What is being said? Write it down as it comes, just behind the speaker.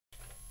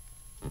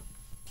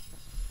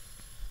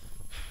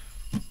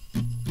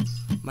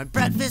My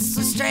breakfast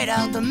was straight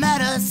out the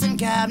medicine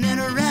cabinet,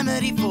 a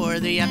remedy for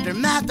the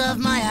aftermath of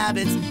my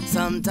habits.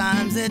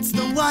 Sometimes it's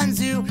the ones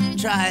who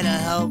try to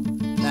help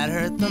that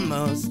hurt the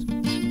most.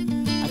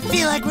 I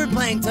feel like we're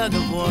playing tug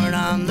of war and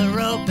I'm the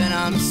rope and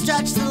I'm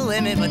stretched to the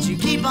limit, but you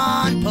keep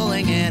on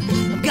pulling in.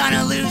 I'm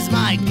gonna lose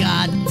my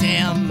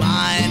goddamn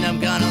mind. I'm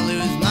gonna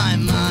lose my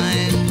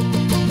mind.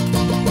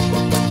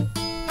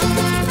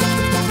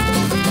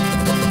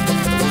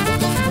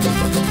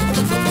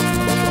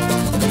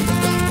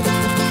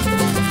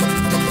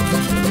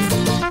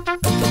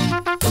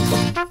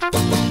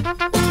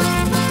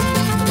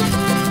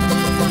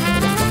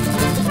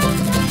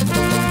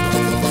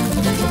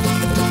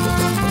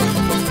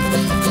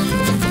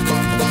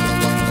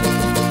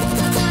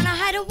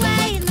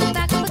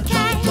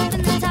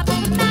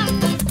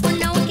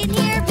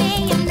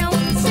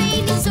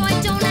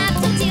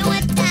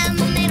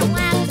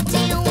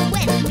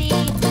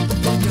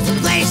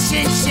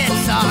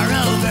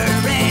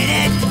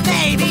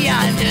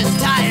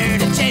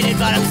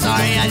 But I'm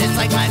sorry, I just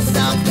like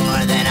myself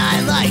more than I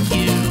like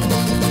you.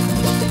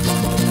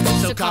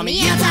 So call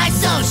me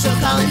antisocial,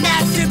 call it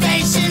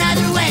masturbation.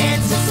 Either way,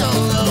 it's a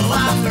solo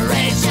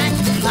operation.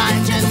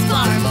 I'm just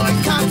far more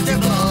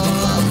comfortable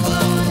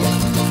alone.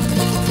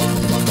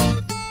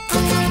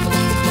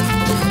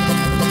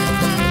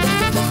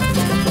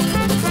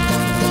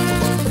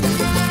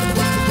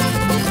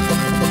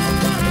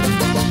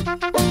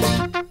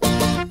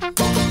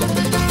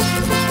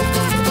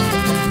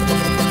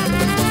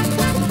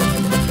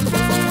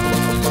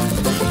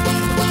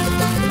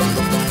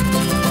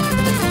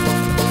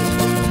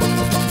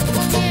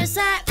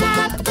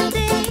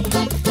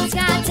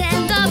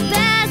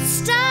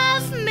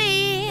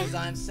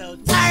 I'm so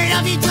tired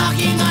of you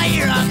talking my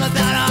ear off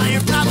about all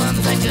your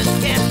problems I just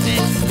can't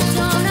fix.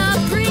 Don't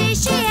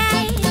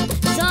appreciate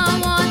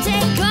someone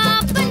take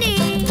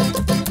company.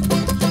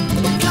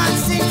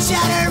 Constant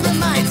chatter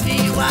reminds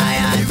me why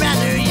I'd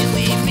rather you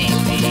leave me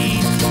be.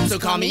 So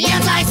call me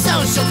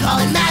antisocial, call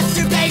it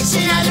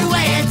masturbation. Either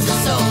way, it's a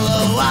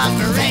solo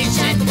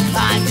operation.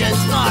 I'm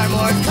just far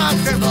more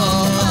comfortable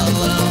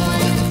alone.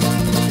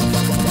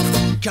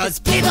 Cause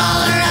people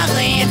are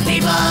ugly and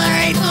people are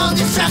hateful,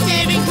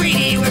 destructive and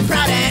greedy. We're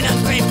proud and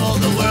ungrateful.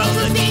 The world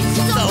would be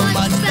so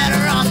much better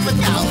off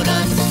without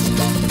us.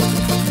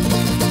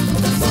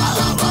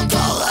 Swallow a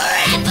polar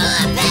apple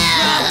a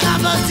pill.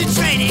 Compost and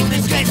training,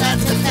 this grace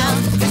left to fill.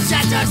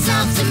 Distract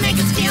ourselves to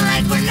make us feel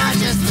like we're not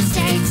just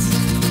mistakes.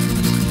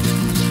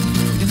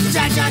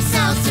 Distract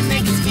ourselves to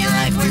make us feel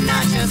like we're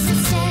not just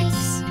mistakes.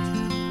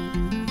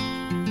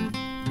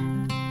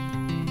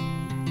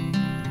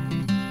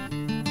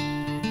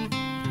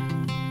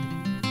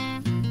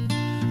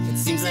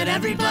 Seems that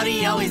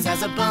everybody always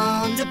has a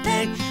bone to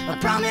pick, a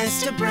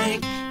promise to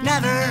break.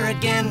 Never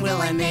again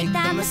will I make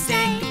the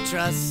mistake of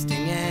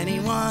trusting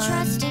anyone.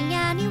 Trusting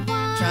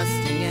anyone.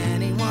 Trusting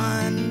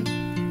anyone.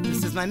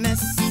 This is my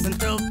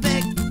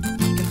misanthropic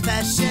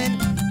confession.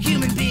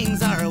 Human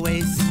beings are a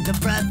waste of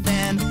breath,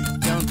 and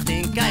don't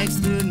think I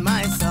exclude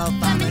myself.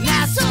 I'm an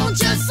asshole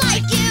just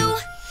like you.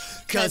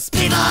 Cause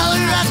people are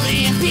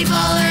ugly and people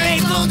are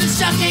hateful,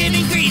 destructive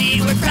and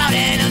greedy. We're proud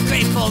and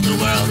ungrateful. The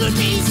world would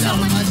be so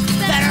much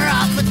better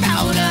off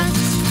without us.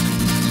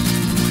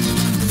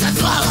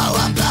 So swallow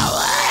a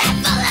polar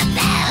apple a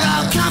pill. We're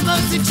all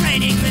compost and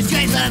training, there's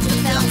grace left to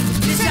fill.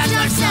 Distract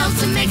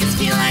ourselves to make us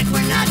feel like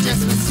we're not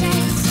just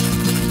mistakes.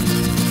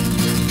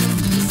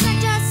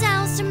 Distract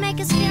ourselves to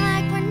make us feel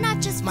like we're not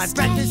just mistakes.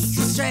 My breakfast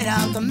is straight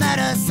out the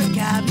medicine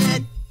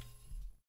cabinet.